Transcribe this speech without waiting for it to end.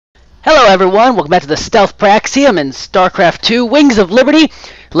Hello everyone, welcome back to the Stealth Praxium in StarCraft 2, Wings of Liberty.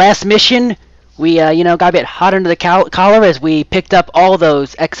 Last mission, we got a bit hot under the collar as we picked up all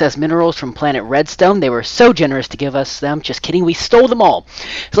those excess minerals from planet Redstone. They were so generous to give us them. Just kidding, we stole them all.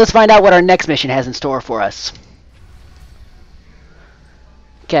 So let's find out what our next mission has in store for us.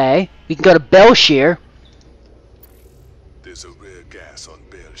 Okay, we can go to Belshire. There's a rare gas on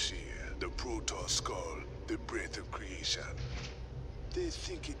Belshire, the Protoss skull, the breath of creation. They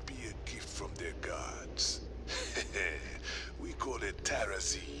think it be a gift from their gods. We call it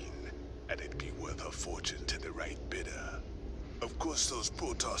Terrazine, and it'd be worth a fortune to the right bidder. Of course, those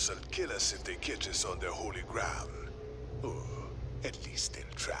Protoss will kill us if they catch us on their holy ground. Or at least they'll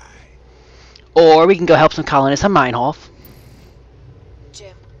try. Or we can go help some colonists on Minehof.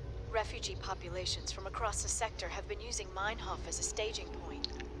 Jim, refugee populations from across the sector have been using Minehof as a staging point.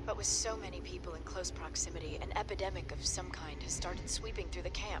 But with so many people in close proximity, an epidemic of some kind has started sweeping through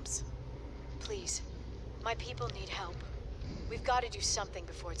the camps. Please, my people need help. We've got to do something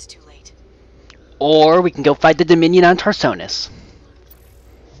before it's too late. Or we can go fight the Dominion on Tarsonis.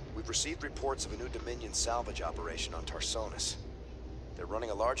 We've received reports of a new Dominion salvage operation on Tarsonis. They're running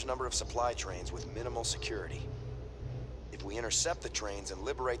a large number of supply trains with minimal security. If we intercept the trains and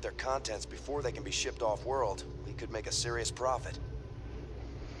liberate their contents before they can be shipped off-world, we could make a serious profit.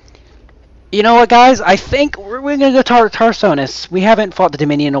 You know what, guys? I think we're going to go to Tarsonis. We haven't fought the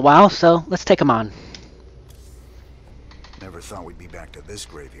Dominion in a while, so let's take them on. Never thought we'd be back to this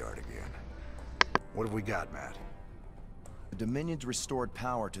graveyard again. What have we got, Matt? The Dominion's restored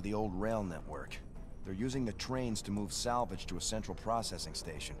power to the old rail network. They're using the trains to move salvage to a central processing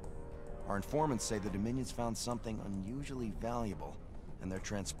station. Our informants say the Dominion's found something unusually valuable, and they're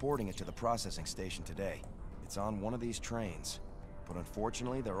transporting it to the processing station today. It's on one of these trains. But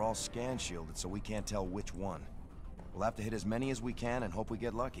unfortunately, they're all scan shielded, so we can't tell which one. We'll have to hit as many as we can and hope we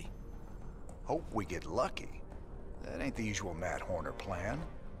get lucky. Hope we get lucky? That ain't the usual Matt Horner plan.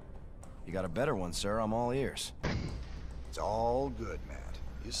 You got a better one, sir. I'm all ears. It's all good, Matt.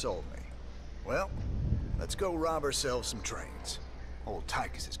 You sold me. Well, let's go rob ourselves some trains. Old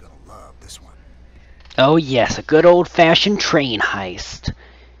Tychus is gonna love this one. Oh yes, a good old-fashioned train heist.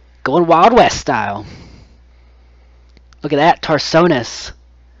 Going Wild West style. Look at that, Tarsonis.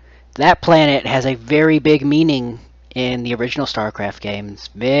 That planet has a very big meaning in the original StarCraft games.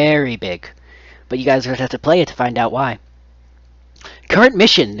 Very big. But you guys are going to have to play it to find out why. Current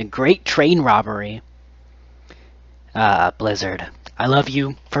mission, the Great Train Robbery. Blizzard, I love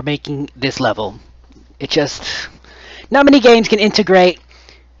you for making this level. It just... Not many games can integrate,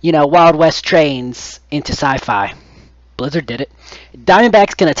 Wild West trains into sci-fi. Blizzard did it.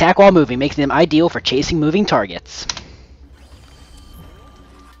 Diamondbacks can attack while moving, making them ideal for chasing moving targets.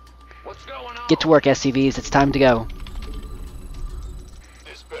 Get to work, SCVs. It's time to go.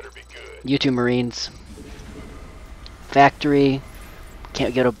 This better be good. You two Marines. Factory.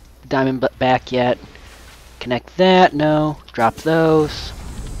 Can't get a diamond back yet. Connect that. No. Drop those.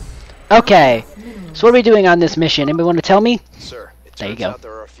 Okay. So what are we doing on this mission? Anybody want to tell me? Sir, it there you turns go. out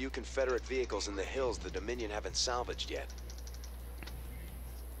there are a few Confederate vehicles in the hills the Dominion haven't salvaged yet.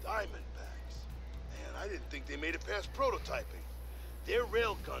 Diamondbacks. Man, I didn't think they made it past prototyping. Their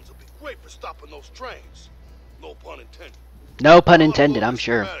rail guns will be great for stopping those trains. No pun intended. No pun intended, I'm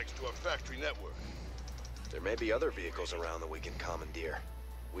sure. To our factory network. There may be other vehicles around that we can commandeer.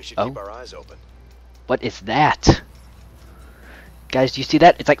 We should Oh. keep our eyes open. What is that? Guys, do you see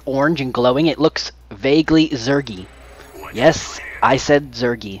that? It's like orange and glowing. It looks vaguely Zergy. Yes, I said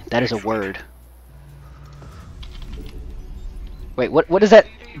Zergy. That is a word. Wait, what does that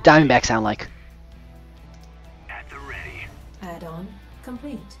Diamondback sound like? At the ready. Add-on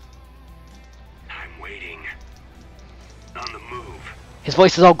complete. I'm waiting. On the move. His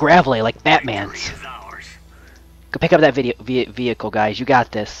voice is all gravelly, like Batman's. Victory is ours. Go pick up that vehicle, guys. You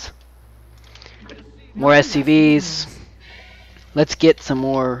got this. More SCVs. Let's get some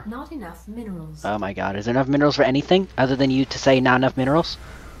more... Not enough minerals. Oh my god, is there enough minerals for anything? Other than you to say not enough minerals?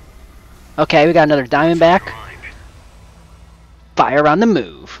 Okay, we got another Diamondback. Fire on the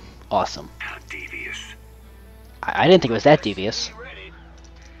move. Awesome. How devious. I didn't think it was that devious.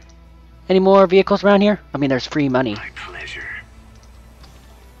 Any more vehicles around here? I mean, there's free money. My pleasure.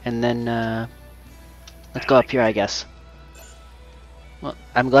 And then, let's go up here, I guess. Well,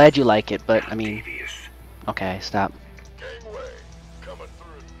 I'm glad you like it, but, I mean... Devious. Okay, stop. Gangway, coming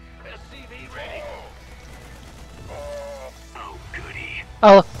through. SCV ready. Oh, goody.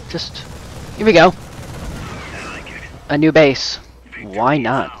 Oh, just... Here we go. I like it. A new base. Victory Why is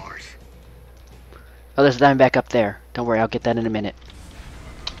not? ours. Oh, there's a Diamondback up there. Don't worry, I'll get that in a minute.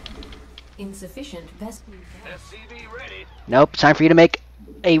 Insufficient vest. SCV ready. Nope, it's time for you to make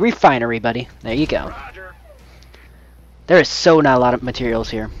a refinery, buddy. There you go. Roger. There is so not a lot of materials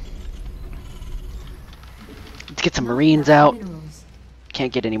here. Let's get some marines out. Minerals.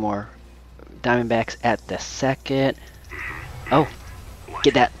 Can't get any more diamondbacks at the second. Oh,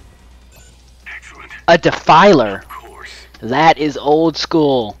 get that. Excellent. A defiler. Of course. That is old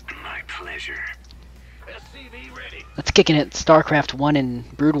school. My pleasure. SCV ready. Let's kick in at StarCraft 1 in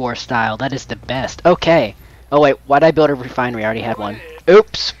Brood War style. That is the best. Okay. Oh wait, why'd I build a refinery? I already had one.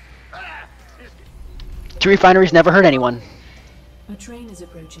 Oops. 2 refineries never hurt anyone. A train is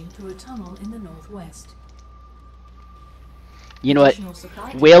approaching through a tunnel in the northwest. You know what Additional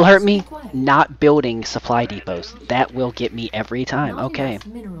supply will hurt depots me? required. Not building supply depots. That will get me every time. Not Okay. enough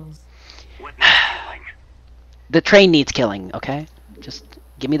minerals. What needs killing? The train needs killing, okay? Just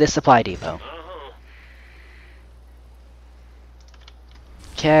give me this supply depot.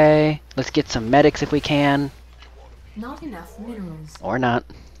 Okay. Let's get some medics if we can. Not enough minerals. Or not.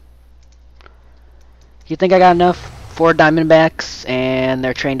 You think I got enough? 4 diamondbacks, and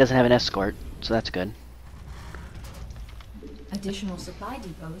their train doesn't have an escort, so that's good. Additional supply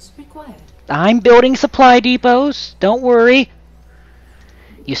depots required. I'm building supply depots. Don't worry.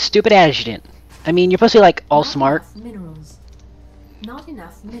 You stupid adjutant. I mean, you're supposed to be like all Not smart, enough minerals. Not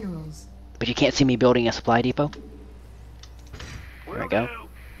enough minerals. but you can't see me building a supply depot. There we go.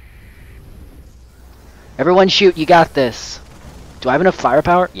 Everyone shoot, you got this. Do I have enough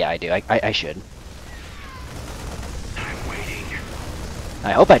firepower? Yeah, I do. I should. I'm waiting.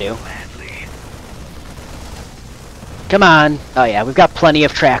 I hope I do. Gladly. Come on. Oh yeah, we've got plenty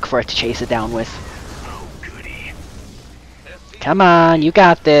of track for it to chase it down with. Oh, goody. Come on, you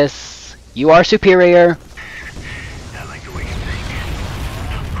got this. You are superior. I like the way you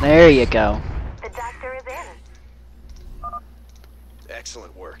think. There you go. The doctor is in.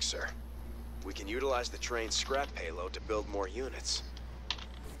 Excellent work, sir. We can utilize the train's scrap payload to build more units.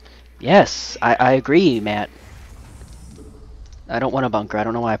 Yes, I agree, Matt. I don't want a bunker. I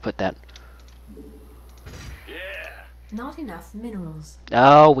don't know why I put that. Yeah. Not enough minerals.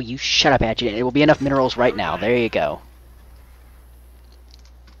 Oh, will you shut up, adjutant. It will be enough minerals right now. There you go.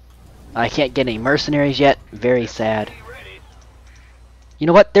 I can't get any mercenaries yet. Very sad. You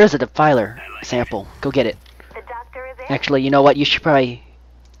know what? There's a defiler sample. Go get it. The doctor is in. Actually, you know what? You should probably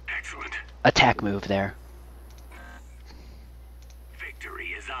Excellent. attack move there. Victory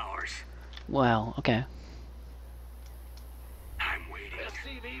is ours. Well, okay. I'm waiting.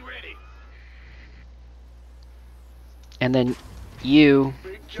 SCV ready. And then you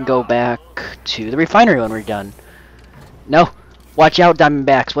can go back to the refinery when we're done. No. Watch out,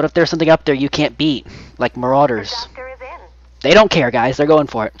 Diamondbacks. What if there's something up there you can't beat? Like Marauders. Doctor is in. They don't care, guys. They're going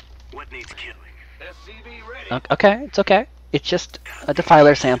for it. What needs killing? SCV ready. Okay, it's okay. It's just a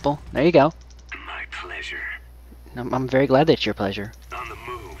defiler sample. There you go. My pleasure. I'm very glad that's your pleasure. On the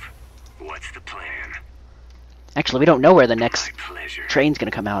move. What's the plan? Actually, we don't know where the next My pleasure. train's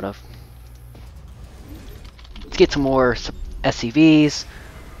gonna come out of. Let's get some more SCVs.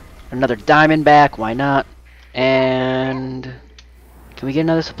 Another Diamondback. Why not? And can we get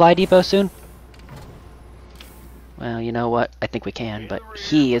another supply depot soon? Well, you know what? I think we can, but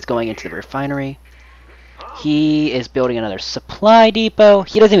he is going into the refinery. He is building another supply depot.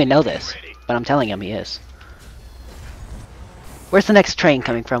 He doesn't even know this, but I'm telling him he is. Where's the next train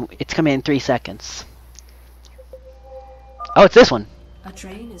coming from? It's coming in 3 seconds. Oh, it's this one. A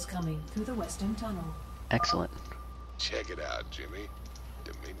train is coming through the western tunnel. Excellent. Check it out, Jimmy.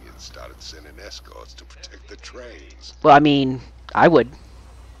 Dominion started sending escorts to protect the trains. Well, I mean, I would.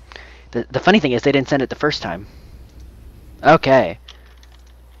 The funny thing is they didn't send it the first time. Okay.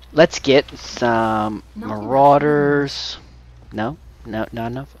 Let's get some Marauders. No? No,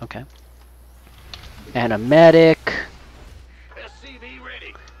 not enough? Okay. And a medic. SCV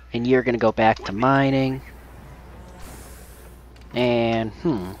ready. And you're gonna go back to mining. And,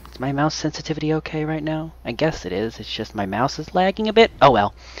 is my mouse sensitivity okay right now? I guess it is. It's just my mouse is lagging a bit. Oh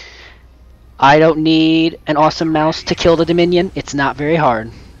well. I don't need an awesome mouse to kill the Dominion. It's not very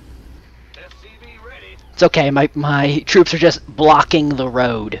hard. SCV ready. It's okay. My troops are just blocking the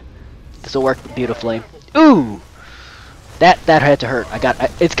road. This will work beautifully. Ooh! That had to hurt.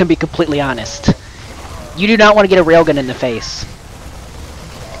 It's gonna be completely honest. You do not want to get a railgun in the face.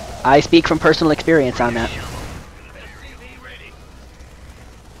 I speak from personal experience on that. SCV ready.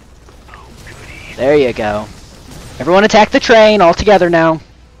 Oh, goody. There you go. Everyone attack the train all together now.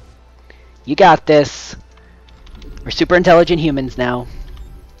 You got this. We're super intelligent humans now.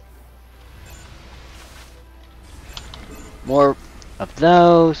 More of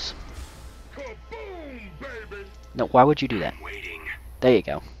those. No, why would you do that? Waiting. There you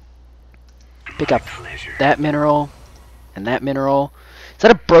go. Pick up Pleasure. that mineral and that mineral. Is that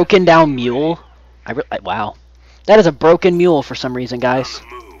a broken down mule? Wow. That is a broken mule for some reason, guys.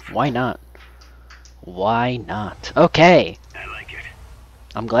 Why not? Why not? Okay. I like it.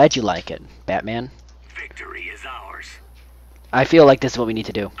 I'm glad you like it, Batman. Victory is ours. I feel like this is what we need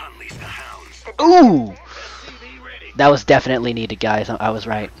to do. Unleash the hounds. Ooh! SCV ready. That was definitely needed, guys. I was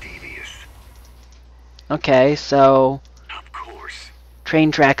right. Devious. Okay, so... Of course.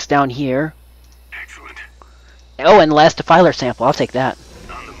 train tracks down here. Excellent. Oh, and last defiler sample. I'll take that.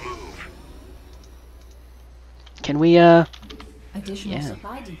 On the move. Can we, Additional Yeah.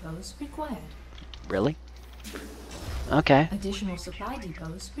 supply depots required. really? Okay. Additional supply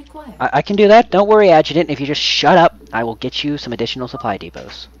depots required. I can do that. Don't worry, Adjutant. If you just shut up, I will get you some additional supply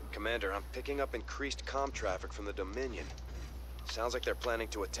depots. Commander, I'm picking up increased comm traffic from the Dominion. Sounds like they're planning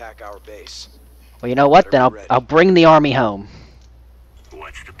to attack our base. Well, you know what? Then I'll bring the army home.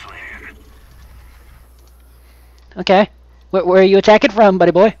 What's the plan? Okay. Where are you attacking from,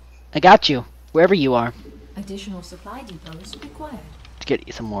 buddy boy? I got you. Wherever you are. Additional supply depots required. Let's get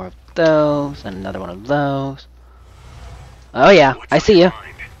you some more of those, and another one of those. Oh yeah, I see you.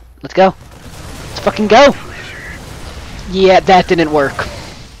 Let's go. Let's fucking go. Yeah, that didn't work.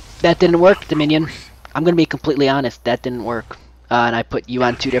 That didn't work, Dominion. I'm gonna be completely honest. That didn't work. And I put you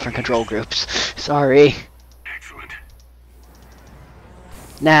on 2 different control groups. Sorry. Excellent.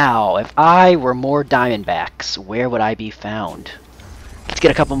 Now, if I were more Diamondbacks, where would I be found? Let's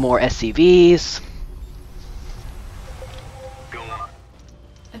get a couple more SCVs. Go on.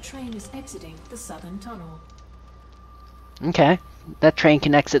 A train is exiting the southern tunnel. Okay. That train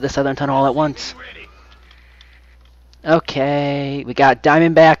can exit the southern tunnel all at once. Ready. Okay, we got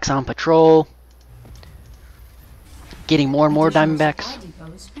Diamondbacks on patrol. Getting more and more Additional Diamondbacks. supply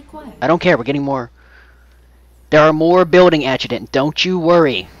depots required. I don't care, we're getting more. There are more building, Adjutant. Don't you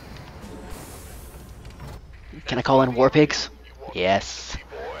worry. Can I call in War Pigs? Yes.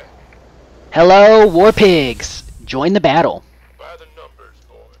 Hello, War Pigs. Join the battle. By the numbers,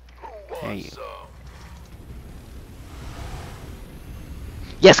 boy. Who There wants you- some?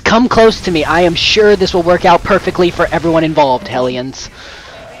 Yes, come close to me. I am sure this will work out perfectly for everyone involved, Hellions.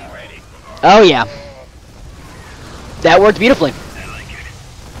 Oh yeah. That worked beautifully. I like it.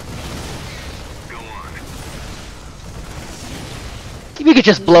 Go on. If you could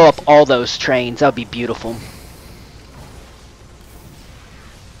just blow up all those trains, that would be beautiful.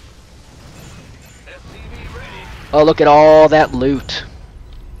 SCV ready. Oh, look at all that loot.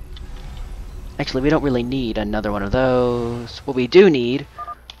 Actually, we don't really need another one of those. What we do need,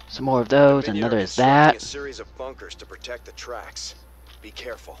 some more of those, Dominion another are is constructing that. a series of bunkers to protect the tracks. Be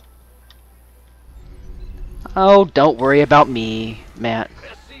careful. Oh, don't worry about me, Matt.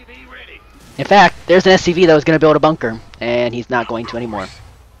 SCV ready. In fact, there's an SCV that was going to build a bunker, and he's not going to anymore.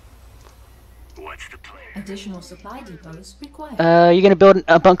 What's the plan? Additional supply depots required. You're going to build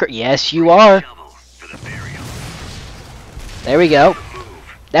a bunker? Yes, you are. Shovel for the burial. There we go. Move.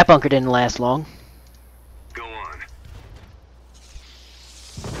 That bunker didn't last long. Go on.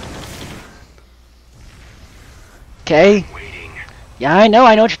 Okay. Waiting. Yeah, I know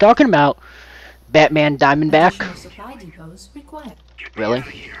what you're talking about. Batman Diamondback. Additional supply depots required. Get me Really? out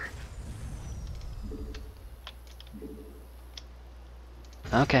of here.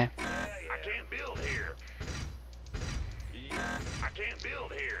 Okay. I can't build here. I can't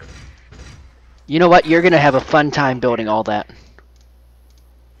build here. You know what? You're going to have a fun time building all that.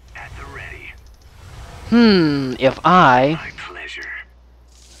 At the ready. If I... My pleasure.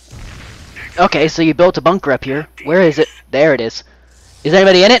 Okay, so you built a bunker up here. Where is it? There it is. Is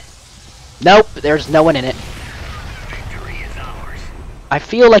anybody in it? Nope, there's no one in it. Victory is ours. I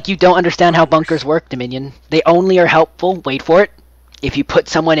feel like you don't understand how bunkers work, Dominion. They only are helpful, wait for it, if you put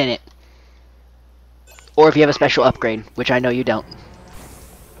someone in it. Or if you have a special upgrade, which I know you don't.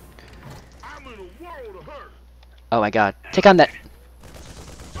 I'm in a world of hurt. Oh my god. Take on that.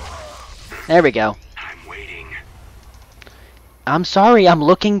 There we go. I'm waiting. I'm sorry, I'm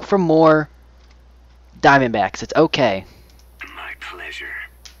looking for more Diamondbacks. It's okay. My pleasure.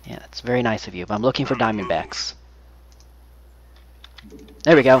 Yeah, it's very nice of you, but I'm looking for Diamondbacks.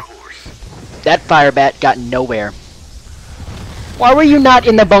 There we go. Of course. That Firebat got nowhere. Why were you not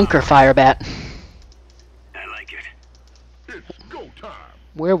in the bunker, Firebat? I like it. It's go time.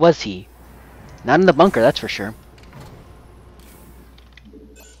 Where was he? Not in the bunker, that's for sure.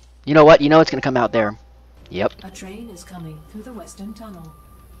 You know what? You know it's gonna come out there. Yep. A train is coming through the western tunnel.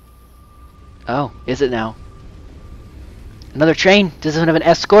 Oh, is it now? Another train? Does it have an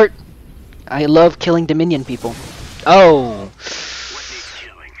escort? I love killing Dominion people. Oh! What needs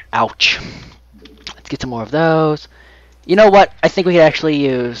killing? Ouch. Let's get some more of those. You know what? I think we could actually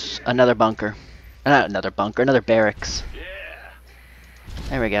use another bunker. Not another bunker, another barracks. Yeah.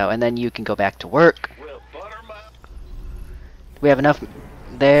 There we go. And then you can go back to work. We have enough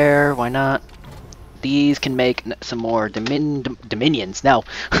there. Why not? These can make some more dominions. No.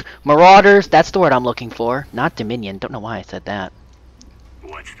 Marauders. That's the word I'm looking for. Not dominion. Don't know why I said that.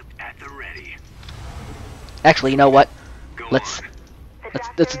 What's at the ready? Actually, you know what? Go Let's on.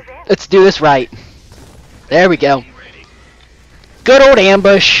 let's do this right. There we go. Good old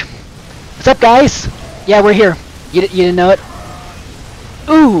ambush. What's up, guys? Yeah, we're here. You didn't know it?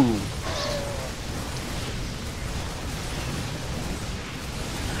 Ooh.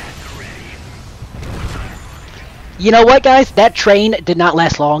 You know what, guys? That train did not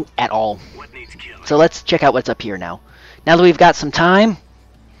last long at all. What needs killing? So let's check out what's up here now. Now that we've got some time,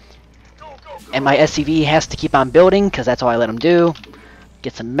 and my SCV has to keep on building, because that's all I let him do.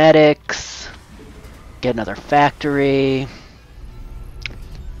 Get some medics. Get another factory.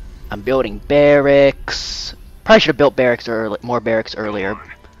 I'm building barracks. Probably should have built barracks or more barracks earlier.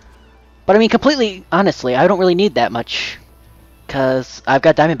 But I mean, completely honestly, I don't really need that much, because I've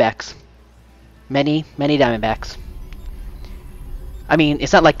got Diamondbacks. Many Diamondbacks. I mean,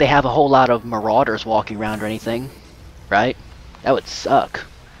 it's not like they have a whole lot of Marauders walking around or anything, right? That would suck.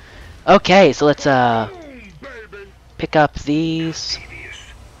 Okay, so let's pick up these.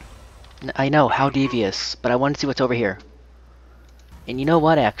 I know, how devious, but I want to see what's over here. And you know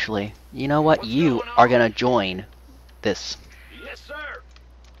what, actually? You know what? You are gonna join this. Yes, sir.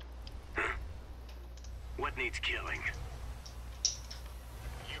 What needs killing?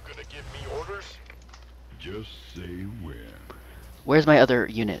 You gonna give me orders? Just say where. Where's my other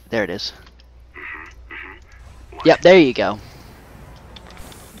unit? There it is. Yep, there you go.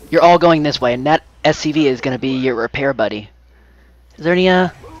 You're all going this way, and that SCV is gonna be your repair buddy. Is there any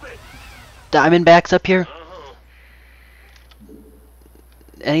Diamondbacks up here?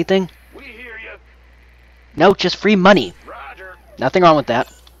 Anything? We hear you. No, just free money. Roger. Nothing wrong with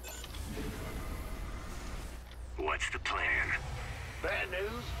that. What's the plan? Bad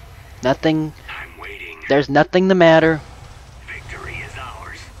news? Nothing. I'm waiting. There's nothing the matter. Victory is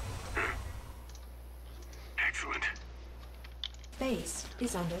ours. Excellent. Base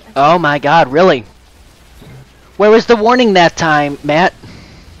is under attack. Oh my god, really? Where was the warning that time, Matt?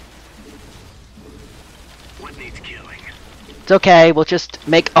 What needs killing? It's okay, we'll just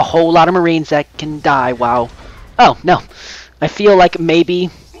make a whole lot of Marines that can die while... Oh, no. I feel like maybe...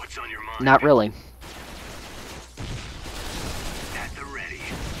 What's on your mind? Not really. At the ready.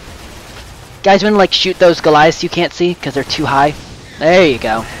 Guys, wanna like shoot those Goliaths you can't see because they're too high? There you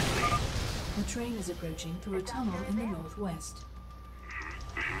go. The train is approaching through a tunnel in the northwest.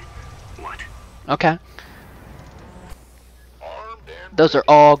 What? Okay. Those are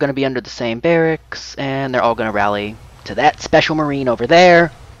all gonna be under the same barracks, and they're all gonna rally to that special Marine over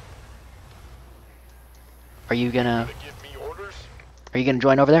there. Are you gonna... Are you gonna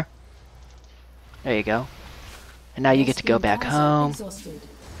join over there? There you go. And now you get to go back home. Exhausted.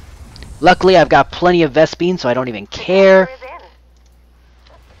 Luckily, I've got plenty of Vespine, so I don't even care.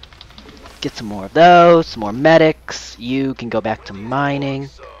 Get some more of those, some more medics. You can go back to mining.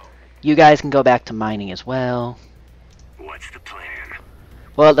 You guys can go back to mining as well. What's the plan?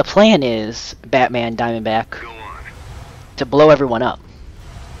 Well, the plan is, Batman Diamondback, Go on. to blow everyone up.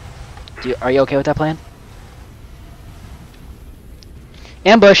 Are you okay with that plan?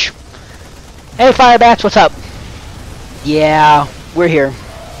 Ambush! Hey, Firebats, what's up? Yeah, we're here.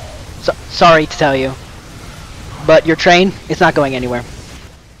 Sorry to tell you. But your train, it's not going anywhere.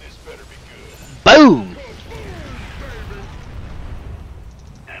 Boom!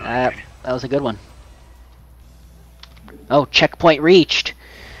 That was a good one. Oh, checkpoint reached.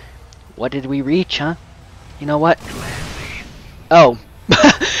 What did we reach, huh? You know what? Oh.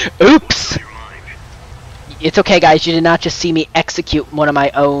 Oops! It's okay, guys. You did not just see me execute one of my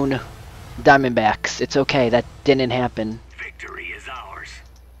own Diamondbacks. It's okay. That didn't happen. Victory is ours.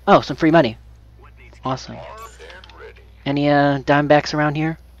 Oh, some free money. What needs Awesome. Any Diamondbacks around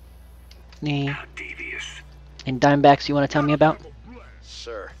here? Any devious? Diamondbacks you want to tell me about?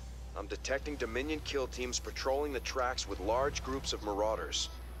 Sir, I'm detecting Dominion kill teams patrolling the tracks with large groups of marauders.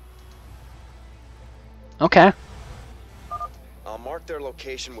 Okay. I'll mark their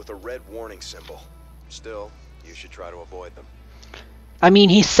location with a red warning symbol. Still, you should try to avoid them. I mean,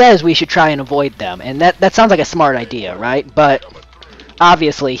 he says we should try and avoid them, and that sounds like a smart idea, right? But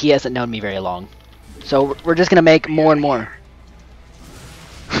obviously, he hasn't known me very long. So we're just gonna make more and more.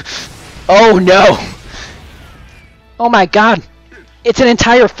 Oh no! Oh my god! It's an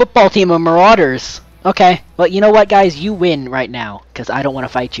entire football team of marauders! Okay, well, you know what, guys? You win right now, because I don't want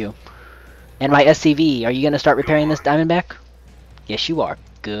to fight you. And my SCV, are you gonna start repairing this Diamondback? Yes, you are.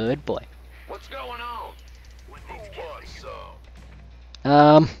 Good boy. What's going on? What needs killing?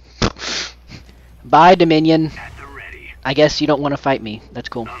 Um, bye, Dominion. At the ready. I guess you don't want to fight me. That's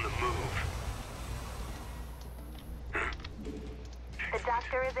cool. On the move. The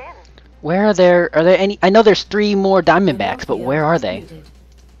doctor is in. Where are there any? I know there's 3 more Diamondbacks, but where are they?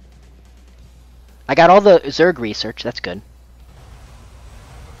 I got all the Zerg research. That's good.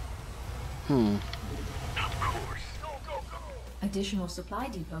 Of course. Additional supply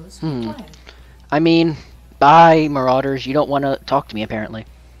depots Hmm. required. I mean, bye, Marauders. You don't want to talk to me, apparently.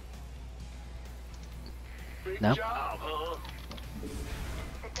 No? Job, huh?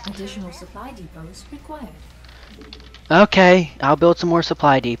 Additional supply depots required. Okay, I'll build some more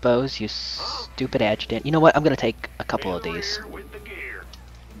supply depots, you stupid adjutant. You know what? I'm going to take a couple of these. Here with the gear.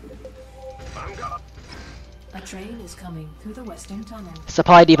 I'm gone. A train is coming through the western tunnel.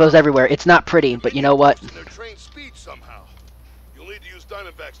 Supply depots everywhere. It's not pretty, but you know what? Their train speed somehow. You'll need to use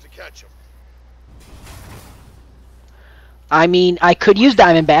Diamondbacks to catch them. I mean, I could use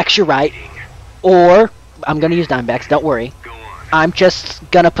Diamondbacks, you're right. Or, I'm going to use Diamondbacks, don't worry. Go on. I'm just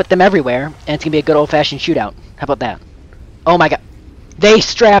going to put them everywhere, and it's going to be a good old-fashioned shootout. How about that? Oh my god. They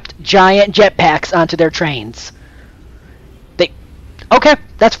strapped giant jetpacks onto their trains. Okay,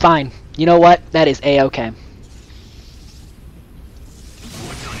 that's fine. You know what? That is A-okay.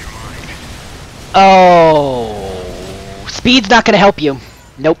 What's on your mind? Oh. Speed's not going to help you.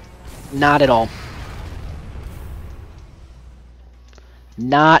 Nope. Not at all.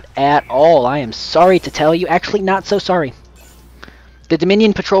 Not at all. I am sorry to tell you. Actually, not so sorry. The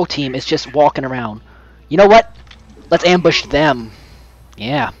Dominion patrol team is just walking around. You know what? Let's ambush them.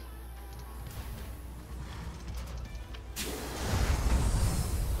 Yeah.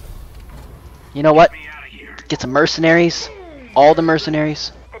 You know what? Me out of here. Get some mercenaries. All the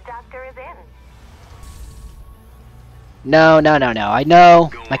mercenaries. The doctor is in. No. I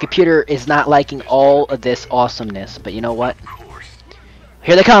know my computer is not liking all of this awesomeness, but you know what? Of course.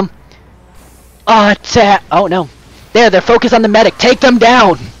 Here they come. Oh no. There, they're focused on the medic. Take them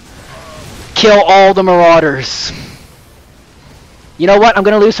down. Kill all the marauders. You know what? I'm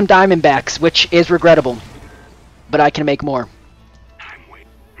going to lose some Diamondbacks, which is regrettable. But I can make more. I'm waiting.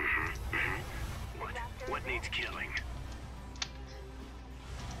 What needs killing?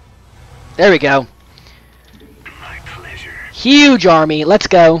 There we go. My pleasure. Huge army. Let's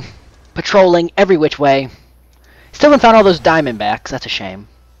go. Patrolling every which way. Still haven't found all those Diamondbacks. That's a shame.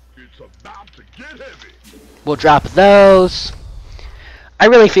 It's about to get heavy. We'll drop those. I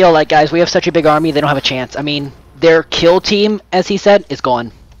really feel like, guys, we have such a big army, they don't have a chance. I mean, their kill team, as he said, is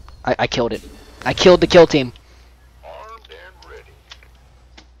gone. I killed it. I killed the kill team. Armed and ready.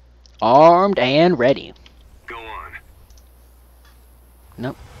 Armed and ready. Go on.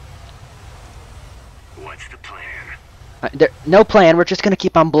 Nope. What's the plan? No plan. We're just going to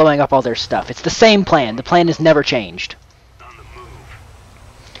keep on blowing up all their stuff. It's the same plan. The plan has never changed. On the move.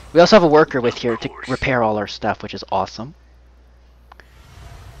 We also have a worker with here to repair all our stuff, which is awesome.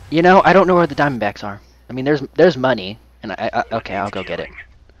 You know, I don't know where the Diamondbacks are. I mean, there's money, and okay, I'll go get it.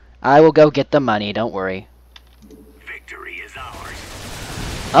 I will go get the money. Don't worry. Victory is ours.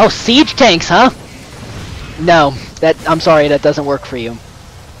 Oh, siege tanks, huh? No, I'm sorry, that doesn't work for you.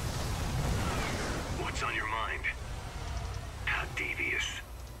 What's on your mind? How devious.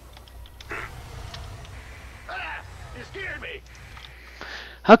 You scared me.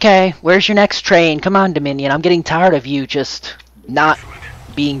 Okay, where's your next train? Come on, Dominion. I'm getting tired of you just not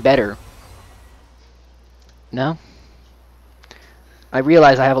being better. No? I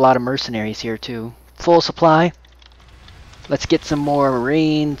realize I have a lot of mercenaries here, too. Full supply. Let's get some more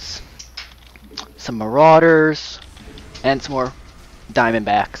Marines, some Marauders, and some more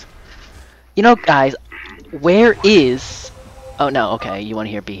Diamondbacks. You know, guys, where is... Oh, no, okay, you want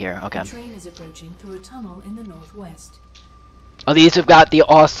to be here. Okay. The train is approaching through a tunnel in the northwest. Oh, these have got the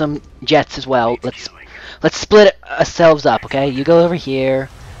awesome jets as well. Let's split ourselves up, okay? You go over here.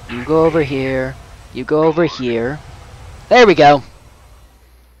 You go over here. You go over here. There we go.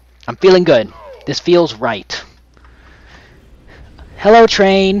 I'm feeling good. This feels right. Hello,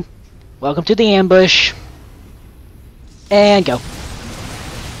 train. Welcome to the ambush. And go.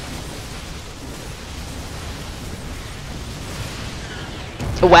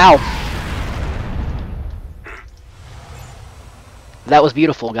 Oh, wow. That was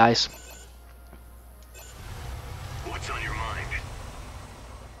beautiful, guys. What's on your mind?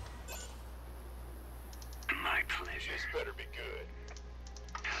 My pleasure. This better be good.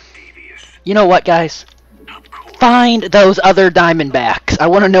 How devious. You know what, guys? Of course. Find those other Diamondbacks. I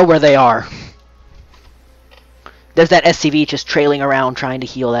want to know where they are. There's that SCV just trailing around trying to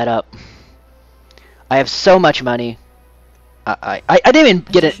heal that up. I have so much money. I didn't even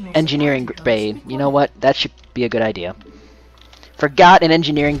get an engineering grade. You know what? That should be a good idea. Forgot an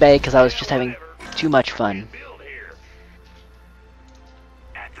engineering bay because I was just having too much fun. Build here.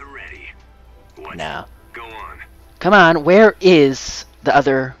 At the ready. What's No. Go on. Come on, where is the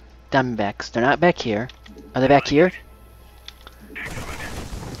other Diamondbacks? They're not back here. Are they back here?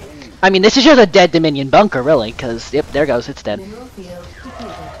 I mean, this is just a dead Dominion bunker, really, because, yep, there goes, it's dead. Mineral field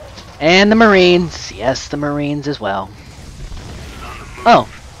depleted. And the Marines. Yes, the Marines as well. Oh.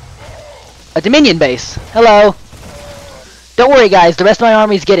 A Dominion base. Hello. Don't worry, guys, the rest of my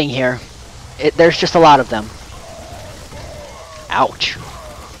army's getting here. There's just a lot of them. Ouch.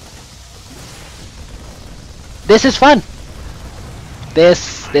 This is fun.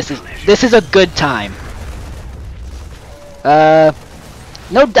 This is a good time.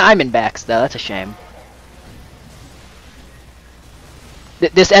 No Diamondbacks though. That's a shame.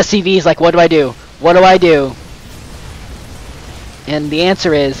 This SCV is like, what do I do? What do I do? And the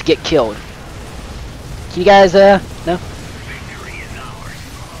answer is get killed. Can you guys no? Victory is ours.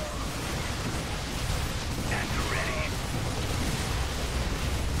 At the ready.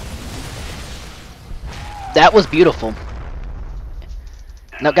 That was beautiful.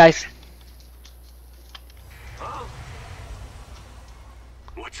 No, guys. Huh?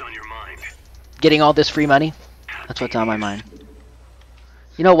 What's on your mind? Getting all this free money. That's what's on my mind.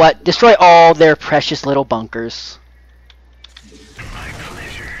 You know what? Destroy all their precious little bunkers. My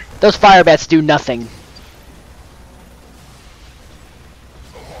pleasure. Those fire bats do nothing.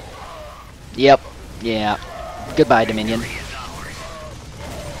 Yep. Yeah. Goodbye, Dominion. Victory is ours.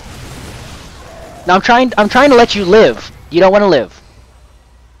 Now I'm trying to let you live. You don't want to live.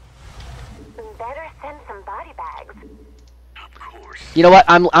 Better send some body bags. Of course. You know what?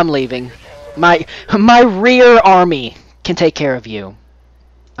 I'm leaving. My rear army can take care of you.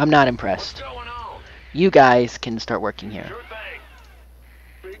 I'm not impressed. What's going on? You guys can start working here. Sure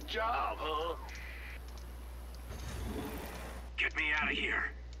thing. Big job, huh? Get me out of here.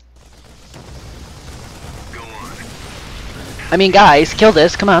 Go on. I mean, guys, kill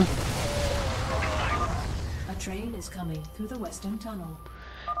this. Come on. A train is coming through the western tunnel.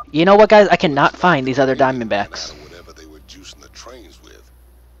 You know what, guys? I cannot find these other Diamondbacks. Whatever they were juicing the trains with.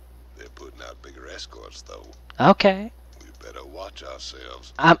 They're putting out bigger escorts, though. Okay. We better watch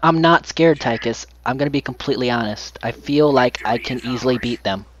ourselves. I'm not scared, Tychus. I'm gonna be completely honest. I feel like I can easily beat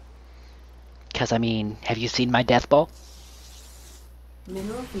them. Cause I mean, have you seen my death ball?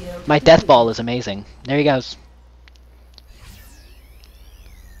 Mineral field My death depleted. ball is amazing. There he goes.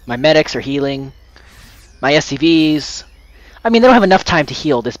 My medics are healing. My SCVs. I mean, they don't have enough time to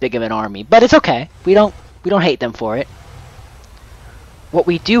heal this big of an army, but it's okay. We don't hate them for it. What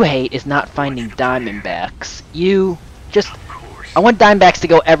we do hate is not finding Diamondbacks. You just... I want Diamondbacks to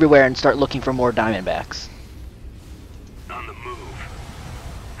go everywhere and start looking for more Diamondbacks. On the move.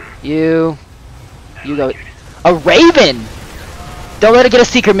 You go... A Raven! Don't let it get a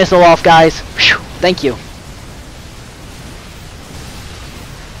secret missile off, guys. Phew, thank you.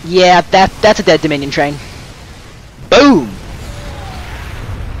 Yeah, that's a dead Dominion train. Boom!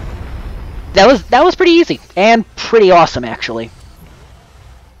 That was pretty easy. And pretty awesome, actually.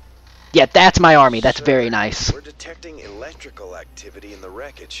 Yeah, that's my army. That's very nice. We're detecting electrical activity in the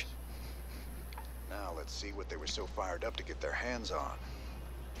wreckage. Now let's see what they were so fired up to get their hands on.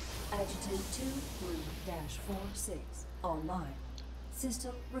 Adjutant 23-46 online.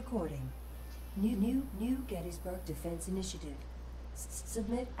 System recording. New Gettysburg Defense Initiative.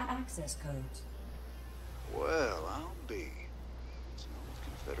 Submit access codes. Well, I'll be. It's an old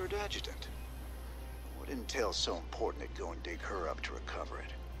Confederate adjutant. What intel's so important it'd go and dig her up to recover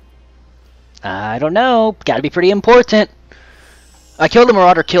it? I don't know. Gotta be pretty important. I killed the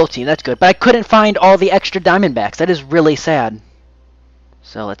Marauder kill team. That's good. But I couldn't find all the extra Diamondbacks. That is really sad.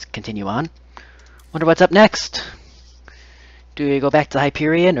 So let's continue on. Wonder what's up next. Do we go back to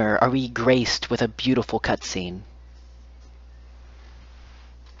Hyperion, or are we graced with a beautiful cutscene?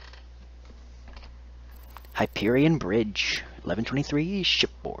 Hyperion Bridge. 11:23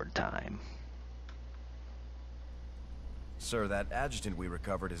 shipboard time. Sir, that adjutant we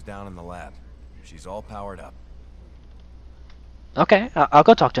recovered is down in the lab. She's all powered up. Okay, I'll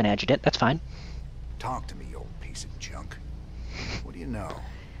go talk to an adjutant. That's fine. Talk to me, you old piece of junk. What do you know?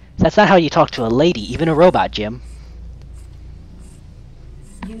 That's not how you talk to a lady, even a robot, Jim.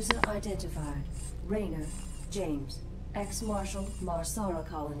 User identified. Raynor James, ex-marshal Marsara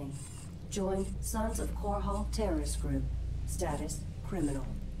Colony. Joined Sons of Korhal terrorist group. Status criminal.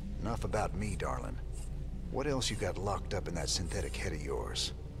 Enough about me, darling. What else you got locked up in that synthetic head of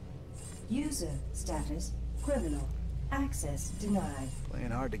yours? User status criminal. Access denied.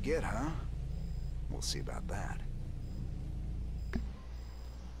 Playing hard to get, huh? We'll see about that.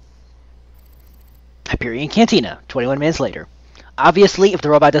 Hyperion Cantina, 21 minutes later. Obviously, if the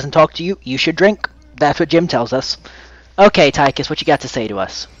robot doesn't talk to you, you should drink. That's what Jim tells us. Okay, Tychus, what you got to say to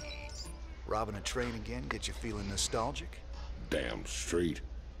us? Robbing a train again get you feeling nostalgic? Damn straight.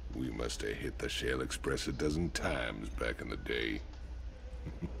 We must have hit the Shell Express a dozen times back in the day.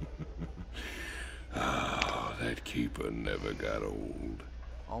 Ah, that keeper never got old.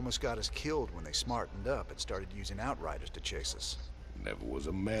 Almost got us killed when they smartened up and started using outriders to chase us. Never was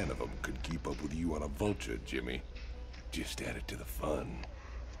a man of them could keep up with you on a vulture, Jimmy. Just added to the fun.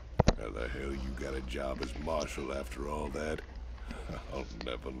 How the hell you got a job as marshal after all that? I'll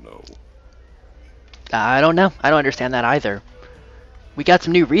never know. I don't know. I don't understand that either. We got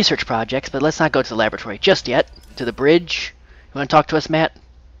some new research projects, but let's not go to the laboratory just yet. To the bridge. You want to talk to us, Matt?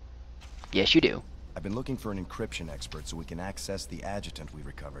 Yes, you do. I've been looking for an encryption expert so we can access the adjutant we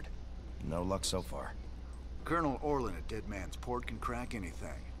recovered. No luck so far. Colonel Orlin at Dead Man's Port can crack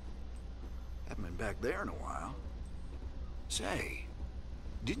anything. Haven't been back there in a while. Say,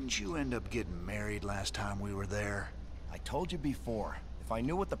 didn't you end up getting married last time we were there? I told you before. If I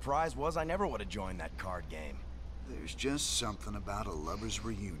knew what the prize was, I never would have joined that card game. There's just something about a lover's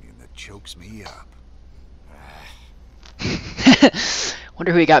reunion that chokes me up.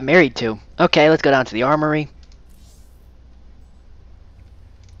 Wonder who he got married to. Okay, let's go down to the armory.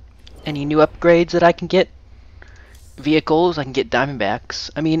 Any new upgrades that I can get? Vehicles, I can get Diamondbacks.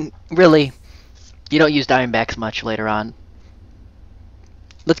 I mean, really, you don't use Diamondbacks much later on.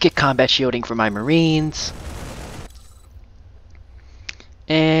 Let's get combat shielding for my Marines.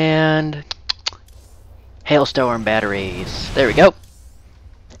 And hailstorm batteries. There we go.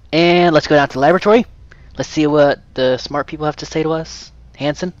 And let's go down to the laboratory. Let's see what the smart people have to say to us.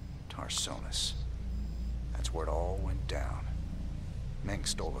 Hanson? Tarsonis. That's where it all went down. Meng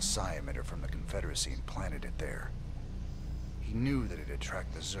stole a psi emitter from the Confederacy and planted it there. He knew that it'd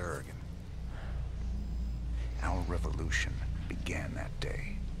attract the Zerg, and our revolution began that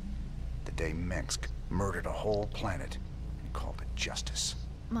day. The day Mengsk murdered a whole planet and called it justice.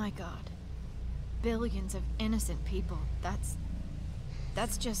 My God. Billions of innocent people. That's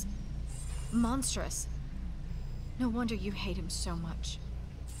just monstrous. No wonder you hate him so much.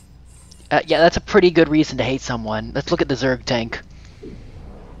 Yeah, that's a pretty good reason to hate someone. Let's look at the Zerg tank.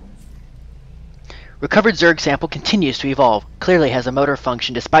 Recovered Zerg sample continues to evolve. Clearly has a motor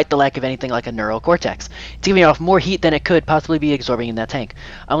function despite the lack of anything like a neural cortex. It's giving off more heat than it could possibly be absorbing in that tank.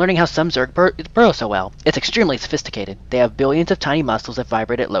 I'm learning how some Zerg burrow so well. It's extremely sophisticated. They have billions of tiny muscles that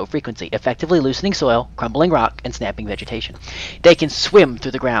vibrate at low frequency, effectively loosening soil, crumbling rock, and snapping vegetation. They can swim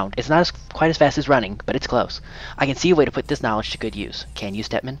through the ground. It's not quite as fast as running, but it's close. I can see a way to put this knowledge to good use. Can you,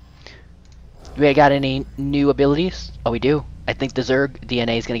 Stepman? Do we got any new abilities? Oh, we do. I think the Zerg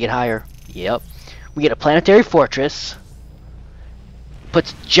DNA is going to get higher. Yep. We get a planetary fortress.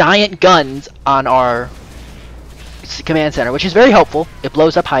 Puts giant guns on our command center, which is very helpful. It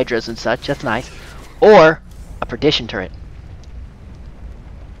blows up hydras and such. That's nice. Or a perdition turret.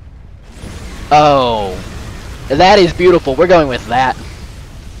 Oh, that is beautiful. We're going with that.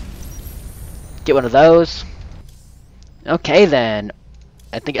 Get one of those. Okay, then.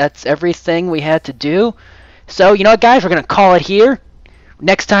 I think that's everything we had to do. So, you know what, guys? We're going to call it here.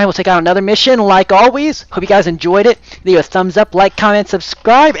 Next time, we'll take out another mission, like always. Hope you guys enjoyed it. Leave a thumbs up, like, comment,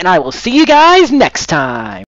 subscribe, and I will see you guys next time.